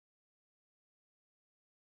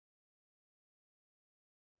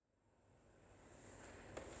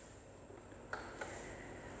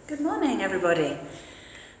Good morning, everybody,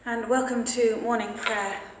 and welcome to morning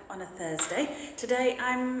prayer on a Thursday. Today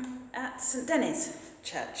I'm at St Denys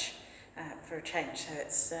Church for a change, so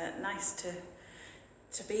it's nice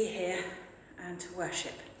to be here and to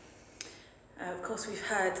worship. Of course, we've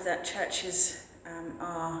heard that churches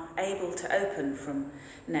are able to open from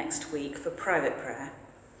next week for private prayer,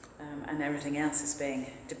 and everything else is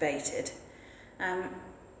being debated.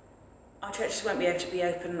 Our churches won't be able to be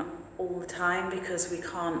open all the time because we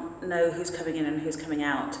can't know who's coming in and who's coming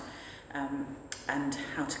out, and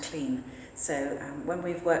how to clean. So when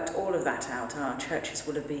we've worked all of that out, our churches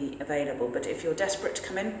will be available. But if you're desperate to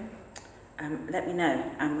come in, let me know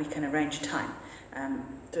and we can arrange time.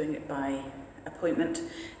 Doing it by appointment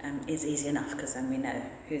is easy enough because then we know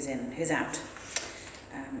who's in, who's out.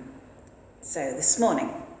 So this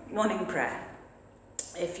morning prayer.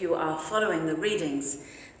 If you are following the readings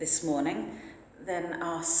this morning, then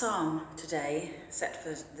our psalm today, set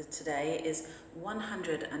for today, is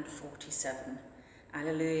 147.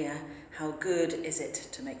 Alleluia, how good is it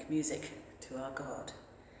to make music to our God.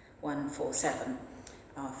 147,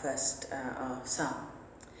 our psalm.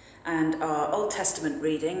 And our Old Testament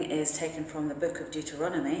reading is taken from the book of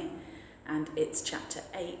Deuteronomy, and it's chapter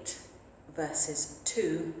 8, verses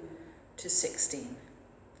 2 to 16.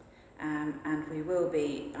 And I will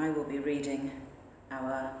be reading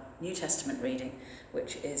our New Testament reading,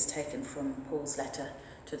 which is taken from Paul's letter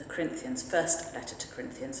to the Corinthians, first letter to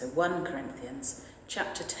Corinthians, so 1 Corinthians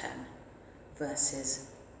chapter 10,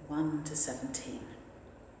 verses 1 to 17.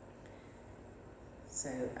 So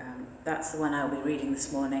that's the one I'll be reading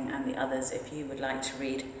this morning, and the others, if you would like to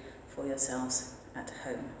read for yourselves at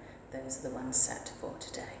home, those are the ones set for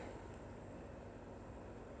today.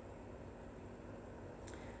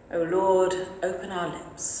 O Lord, open our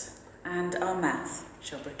lips, and our mouth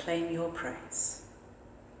shall proclaim your praise.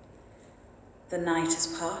 The night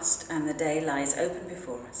is past, and the day lies open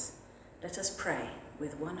before us. Let us pray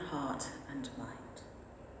with one heart and mind.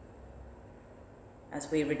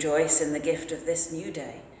 As we rejoice in the gift of this new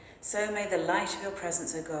day, so may the light of your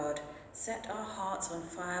presence, O God, set our hearts on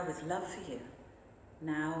fire with love for you,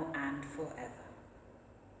 now and forever.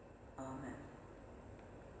 Amen.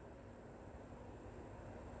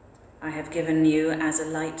 I have given you as a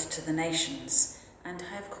light to the nations, and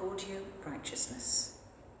I have called you righteousness.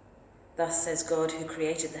 Thus says God, who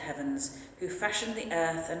created the heavens, who fashioned the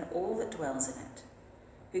earth and all that dwells in it,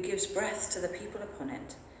 who gives breath to the people upon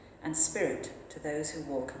it, and spirit to those who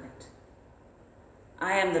walk in it.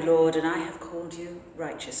 I am the Lord, and I have called you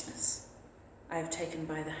righteousness. I have taken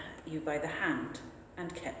you by the hand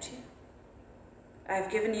and kept you. I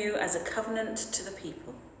have given you as a covenant to the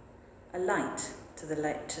people, a light to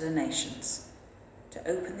the nations, to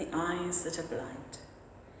open the eyes that are blind,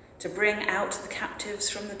 to bring out the captives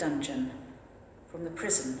from the dungeon, from the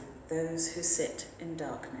prison those who sit in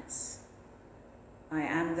darkness. I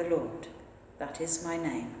am the Lord, that is my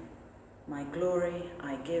name. My glory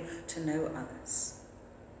I give to no others.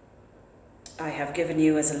 I have given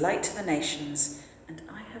you as a light to the nations, and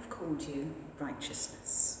I have called you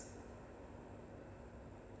righteousness.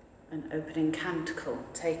 An opening canticle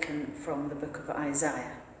taken from the book of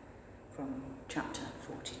Isaiah, from chapter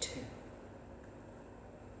 42.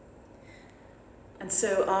 And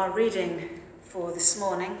so our reading for this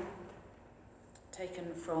morning,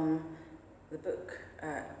 taken from the book,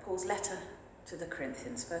 Paul's letter to the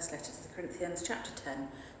Corinthians, first letter to the Corinthians, chapter 10,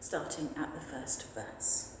 starting at the first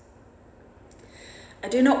verse. I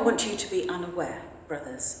do not want you to be unaware,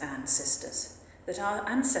 brothers and sisters, that our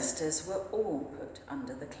ancestors were all put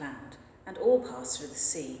under the cloud, and all passed through the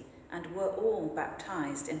sea, and were all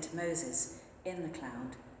baptized into Moses in the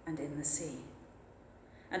cloud and in the sea.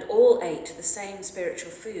 And all ate the same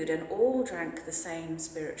spiritual food, and all drank the same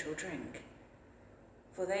spiritual drink.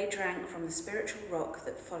 For they drank from the spiritual rock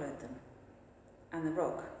that followed them, and the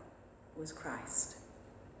rock was Christ.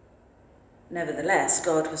 Nevertheless,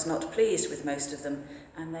 God was not pleased with most of them,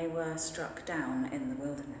 and they were struck down in the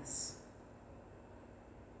wilderness.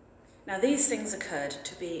 Now these things occurred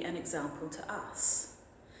to be an example to us,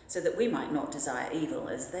 so that we might not desire evil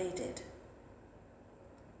as they did.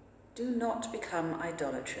 Do not become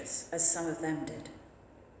idolaters, as some of them did.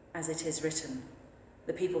 As it is written,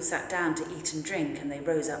 the people sat down to eat and drink, and they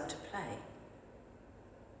rose up to play.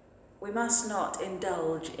 We must not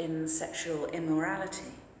indulge in sexual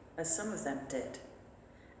immorality, as some of them did,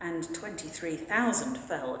 and 23,000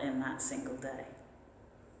 fell in that single day.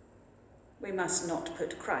 We must not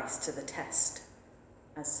put Christ to the test,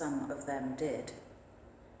 as some of them did,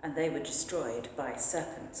 and they were destroyed by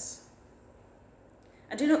serpents.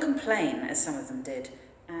 And do not complain, as some of them did,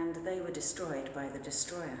 and they were destroyed by the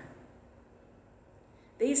destroyer.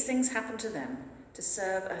 These things happened to them to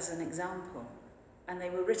serve as an example, and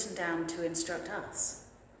they were written down to instruct us,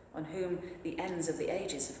 on whom the ends of the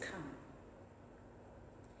ages have come.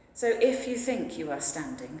 So if you think you are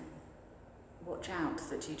standing, watch out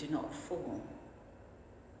that you do not fall.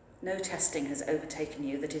 No testing has overtaken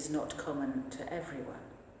you that is not common to everyone.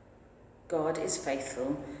 God is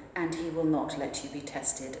faithful, and he will not let you be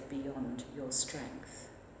tested beyond your strength.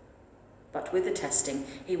 But with the testing,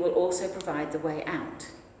 he will also provide the way out,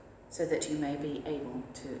 so that you may be able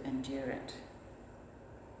to endure it.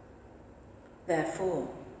 Therefore,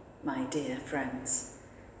 my dear friends,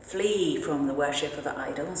 flee from the worship of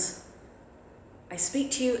idols. I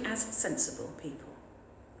speak to you as sensible people.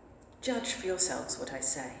 Judge for yourselves what I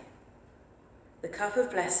say. The cup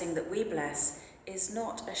of blessing that we bless is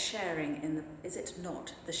not a sharing in the, is it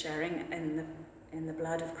not the sharing in the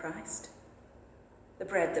blood of Christ? The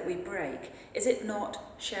bread that we break, is it not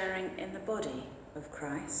sharing in the body of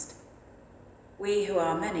Christ? We who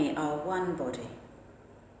are many are one body,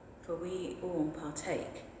 for we all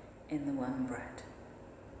partake in the one bread.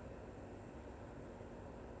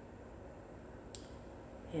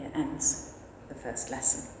 Here ends the first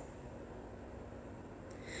lesson.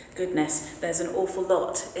 Goodness, there's an awful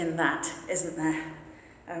lot in that, isn't there?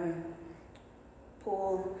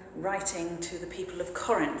 Paul writing to the people of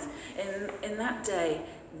Corinth. In that day,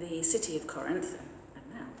 the city of Corinth, and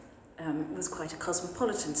now, was quite a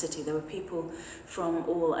cosmopolitan city. There were people from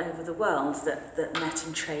all over the world that met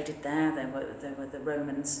and traded there. There were the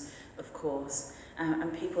Romans, of course,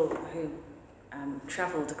 and people who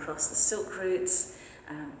travelled across the Silk routes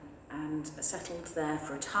and settled there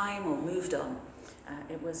for a time or moved on.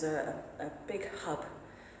 It was a big hub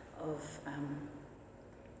of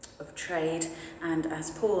trade, and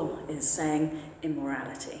as Paul is saying,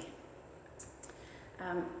 immorality.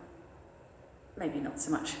 Maybe not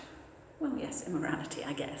so much, well, yes, immorality,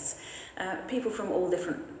 I guess. People from all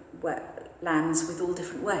different lands with all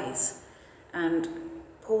different ways. And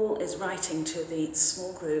Paul is writing to the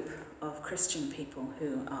small group of Christian people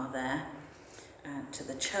who are there, to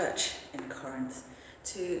the church in Corinth,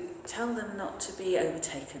 to tell them not to be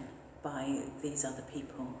overtaken by these other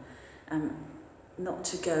people, not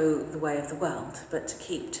to go the way of the world, but to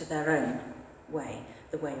keep to their own way,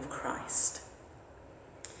 the way of Christ.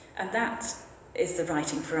 And that is the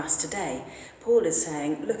writing for us today. Paul is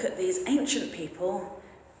saying, look at these ancient people,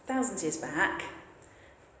 thousands of years back,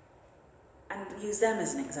 and use them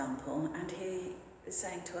as an example. And he is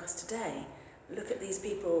saying to us today, look at these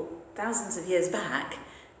people thousands of years back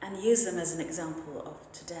and use them as an example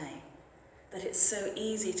of today. That it's so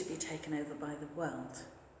easy to be taken over by the world.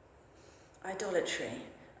 Idolatry,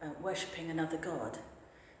 worshipping another god.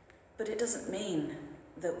 But it doesn't mean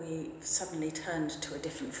that we suddenly turned to a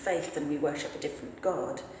different faith and we worship a different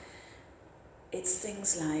god. It's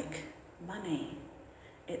things like money.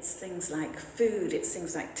 It's things like food. It's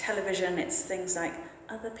things like television. It's things like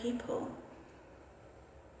other people.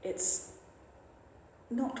 It's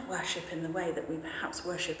not worship in the way that we perhaps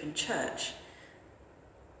worship in church,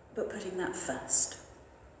 but putting that first.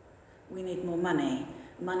 We need more money.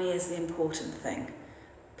 Money is the important thing.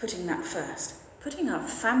 Putting that first. Putting our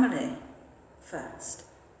family first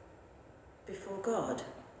before God,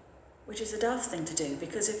 which is a daft thing to do,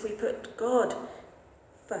 because if we put God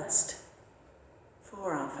first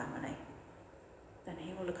for our family, then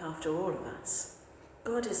he will look after all of us.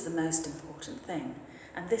 God is the most important thing.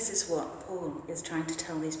 And this is what Paul is trying to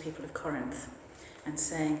tell these people of Corinth, and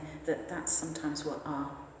saying that that's sometimes what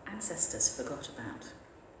our ancestors forgot about.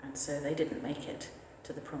 And so they didn't make it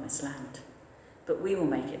to the promised land. But we will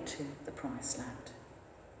make it to the promised land.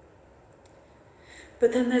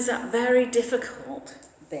 But then there's that very difficult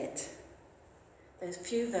bit. There's a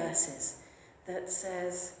few verses that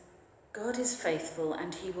says, God is faithful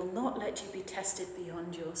and he will not let you be tested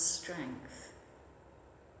beyond your strength.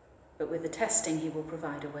 But with the testing, he will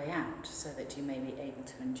provide a way out so that you may be able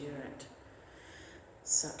to endure it.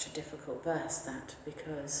 Such a difficult verse, that,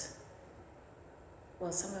 because,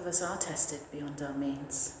 well, some of us are tested beyond our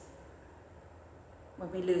means.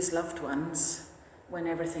 When we lose loved ones, when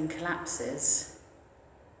everything collapses,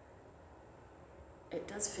 it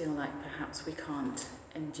does feel like perhaps we can't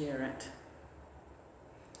endure it.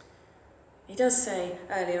 He does say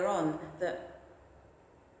earlier on that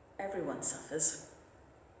everyone suffers.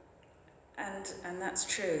 And that's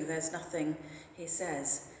true. There's nothing, he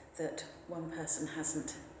says, that one person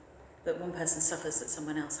suffers that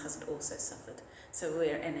someone else hasn't also suffered. So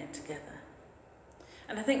we're in it together.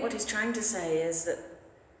 And I think what he's trying to say is that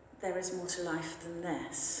there is more to life than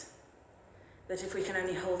this. That if we can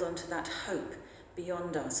only hold on to that hope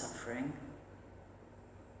beyond our suffering,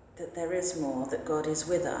 that there is more, that God is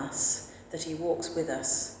with us, that he walks with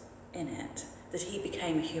us in it, that he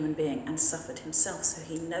became a human being and suffered himself, so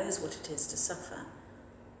he knows what it is to suffer,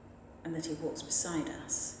 and that he walks beside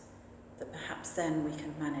us, that perhaps then we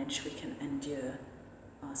can endure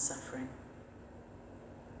our suffering.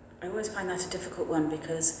 I always find that a difficult one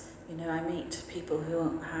because, I meet people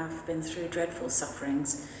who have been through dreadful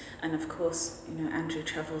sufferings, and of course, Andrew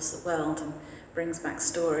travels the world and brings back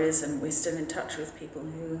stories, and we're still in touch with people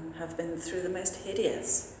who have been through the most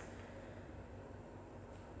hideous,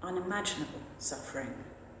 unimaginable suffering,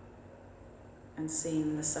 and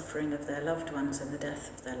seen the suffering of their loved ones and the death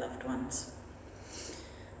of their loved ones.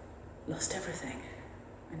 Lost everything.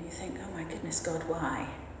 And you think, oh my goodness, God, why?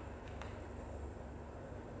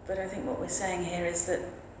 But I think what we're saying here is that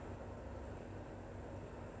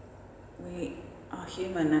we are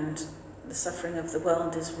human and the suffering of the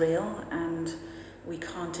world is real and we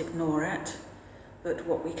can't ignore it. But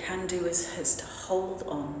what we can do is to hold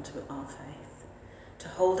on to our faith, to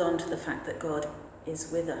hold on to the fact that God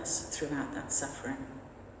is with us throughout that suffering,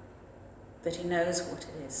 that he knows what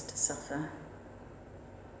it is to suffer,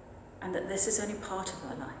 and that this is only part of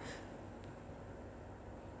our life,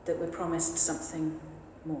 that we're promised something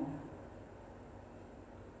more.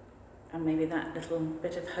 And maybe that little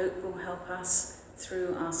bit of hope will help us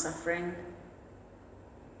through our suffering.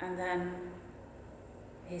 And then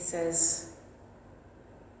he says,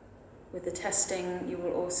 with the testing, you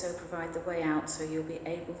will also provide the way out so you'll be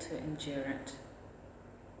able to endure it.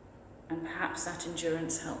 And perhaps that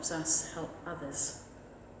endurance helps us help others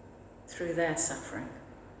through their suffering.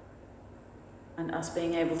 And us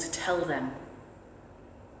being able to tell them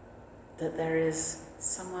that there is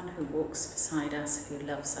someone who walks beside us, who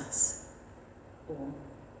loves us all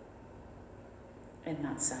in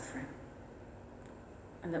that suffering.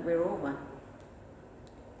 And that we're all one.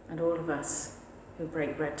 And all of us who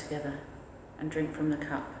break bread together and drink from the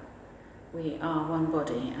cup, we are one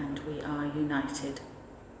body and we are united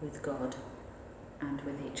with God and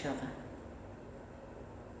with each other.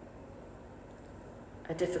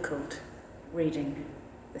 A difficult reading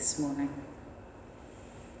this morning,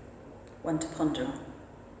 one to ponder on.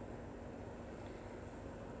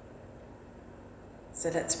 So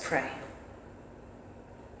let's pray.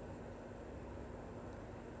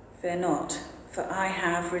 Fear not, for I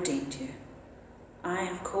have redeemed you. I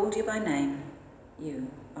have called you by name,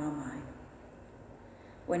 you are mine.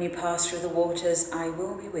 When you pass through the waters, I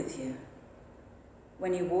will be with you.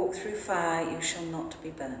 When you walk through fire, you shall not be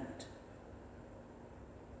burnt.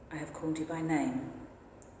 I have called you by name,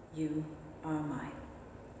 you are mine.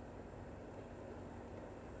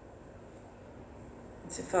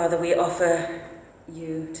 And so, Father, we offer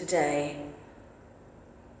you today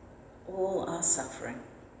all our suffering,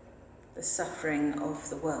 the suffering of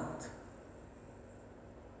the world.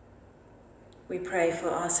 We pray for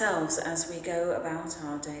ourselves as we go about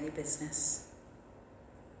our daily business.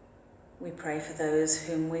 We pray for those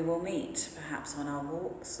whom we will meet, perhaps on our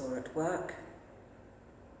walks or at work,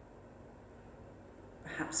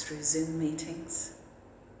 perhaps through Zoom meetings.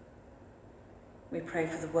 We pray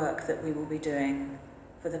for the work that we will be doing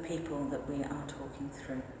for the people that we are talking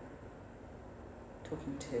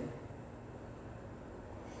to.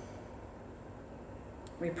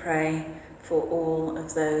 We pray for all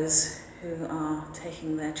of those who are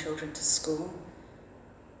taking their children to school,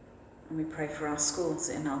 and we pray for our schools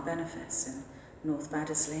in our benefice in North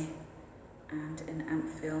Baddesley and in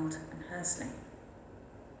Ampfield and Hursley.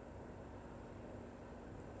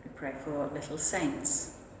 We pray for little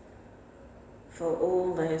saints, for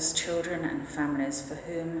all those children and families for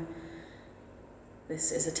whom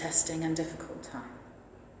this is a testing and difficult time.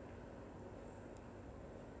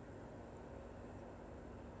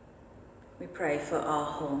 We pray for our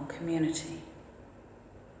whole community,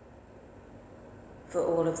 for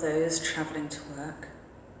all of those travelling to work,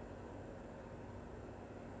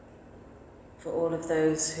 for all of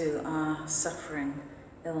those who are suffering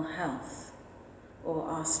ill health or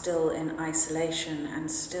are still in isolation and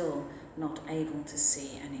still not able to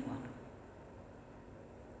see anyone,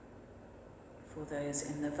 for those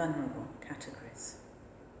in the vulnerable categories.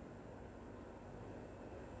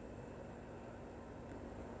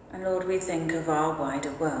 And Lord, we think of our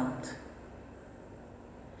wider world.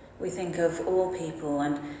 We think of all people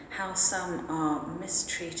and how some are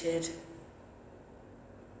mistreated,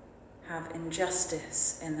 have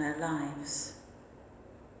injustice in their lives,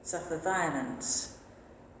 suffer violence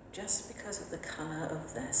just because of the colour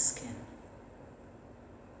of their skin.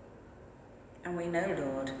 And we know,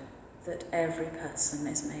 Lord, that every person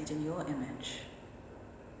is made in your image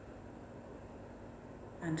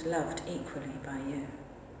and loved equally by you.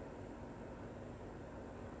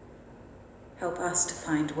 help us to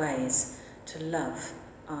find ways to love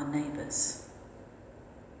our neighbours.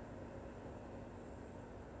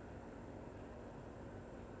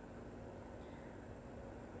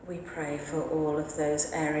 We pray for all of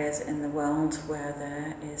those areas in the world where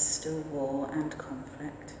there is still war and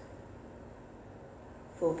conflict,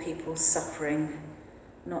 for people suffering,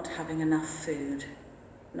 not having enough food,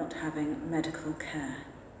 not having medical care.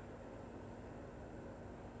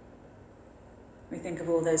 We think of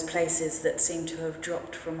all those places that seem to have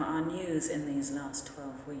dropped from our news in these last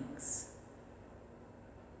 12 weeks.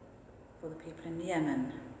 For the people in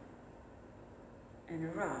Yemen, in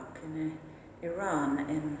Iraq, in Iran,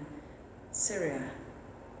 in Syria.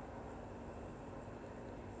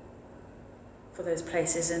 For those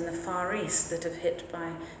places in the Far East that have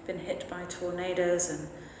been hit by tornadoes and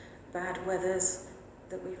bad weathers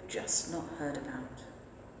that we've just not heard about.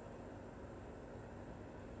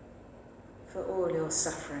 For all your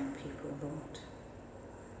suffering people, Lord,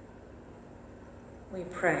 we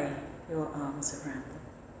pray your arms around them.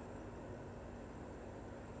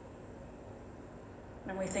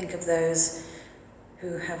 And we think of those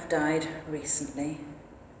who have died recently,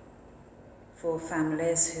 for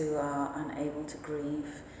families who are unable to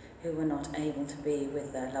grieve, who were not able to be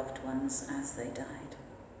with their loved ones as they died.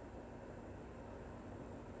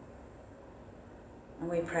 And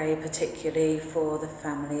we pray particularly for the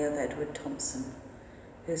family of Edward Thompson,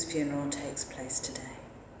 whose funeral takes place today.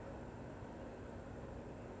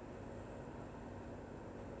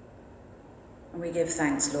 And we give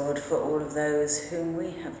thanks, Lord, for all of those whom we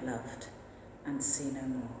have loved and see no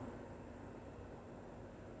more,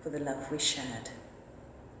 for the love we shared,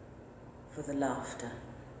 for the laughter,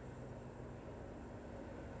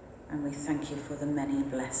 and we thank you for the many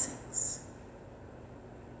blessings.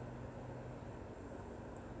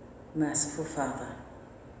 Merciful Father,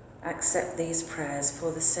 accept these prayers for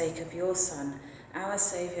the sake of your Son, our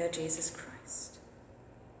Saviour, Jesus Christ.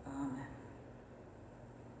 Amen.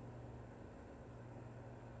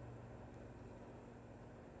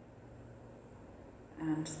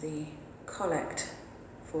 And the collect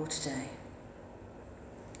for today.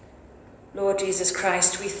 Lord Jesus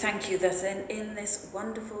Christ, we thank you that in this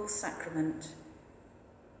wonderful sacrament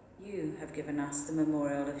you have given us the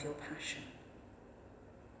memorial of your passion.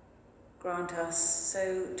 Grant us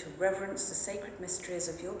so to reverence the sacred mysteries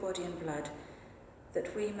of your body and blood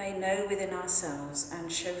that we may know within ourselves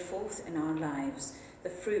and show forth in our lives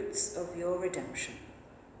the fruits of your redemption.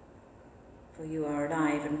 For you are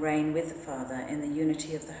alive and reign with the Father in the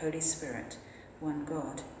unity of the Holy Spirit, one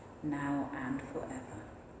God, now and forever.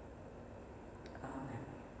 Amen.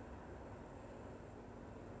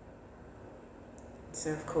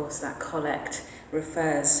 So, of course, that collect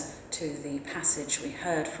refers to the passage we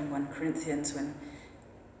heard from 1 Corinthians when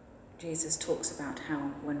Jesus talks about how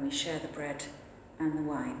when we share the bread and the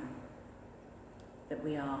wine, that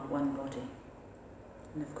we are one body.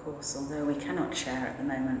 And of course, although we cannot share at the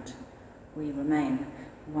moment, we remain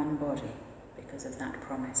one body because of that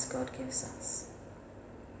promise God gives us.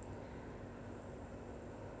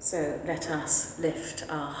 So let us lift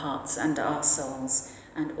our hearts and our souls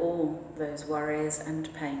and all those worries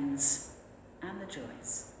and pains and the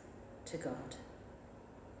joys to God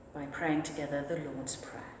by praying together the Lord's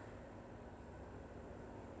Prayer.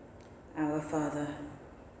 Our Father,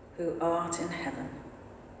 who art in heaven,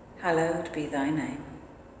 hallowed be thy name.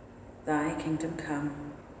 Thy kingdom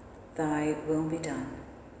come, thy will be done,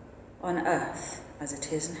 on earth as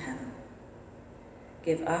it is in heaven.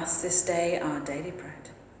 Give us this day our daily bread,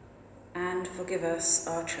 and forgive us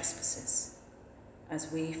our trespasses,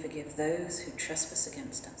 as we forgive those who trespass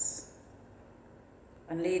against us.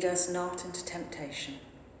 And lead us not into temptation,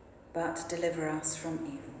 but deliver us from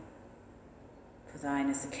evil. For thine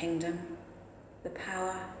is the kingdom, the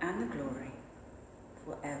power, and the glory,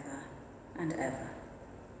 forever and ever.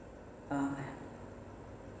 Amen.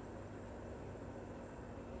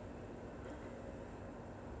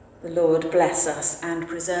 The Lord bless us and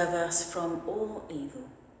preserve us from all evil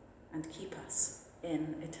and keep us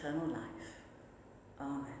in eternal life.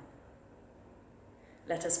 Amen.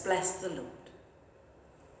 Let us bless the Lord.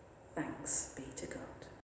 Thanks be to God.